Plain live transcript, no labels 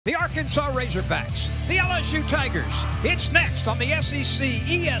The Arkansas Razorbacks, the LSU Tigers. It's next on the SEC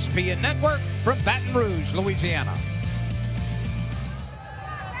ESPN Network from Baton Rouge, Louisiana.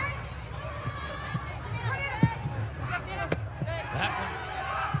 That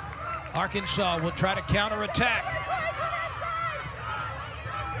one. Arkansas will try to counterattack.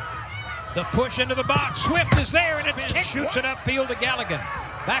 The push into the box. Swift is there, and it shoots it upfield to Galligan.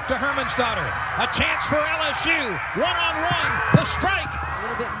 Back to Hermansdottir. A chance for LSU. One-on-one. The strike.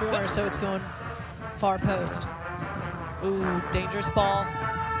 A little bit more, so it's going far post. Ooh, dangerous ball.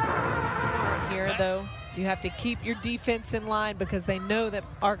 Here, though, you have to keep your defense in line because they know that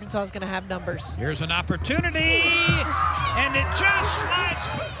Arkansas is going to have numbers. Here's an opportunity, and it just slides.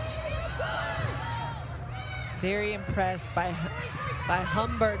 Very impressed by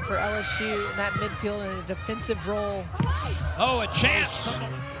Humberg for LSU in that midfield in a defensive role. Oh, a chance.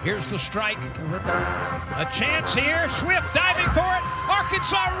 Here's the strike. A chance here. Swift diving for it.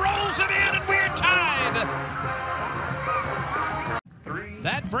 Arkansas rolls it in, and we're tied.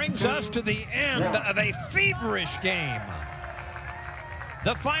 That brings us to the end of a feverish game.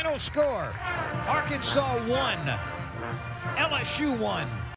 The final score, Arkansas 1, LSU 1.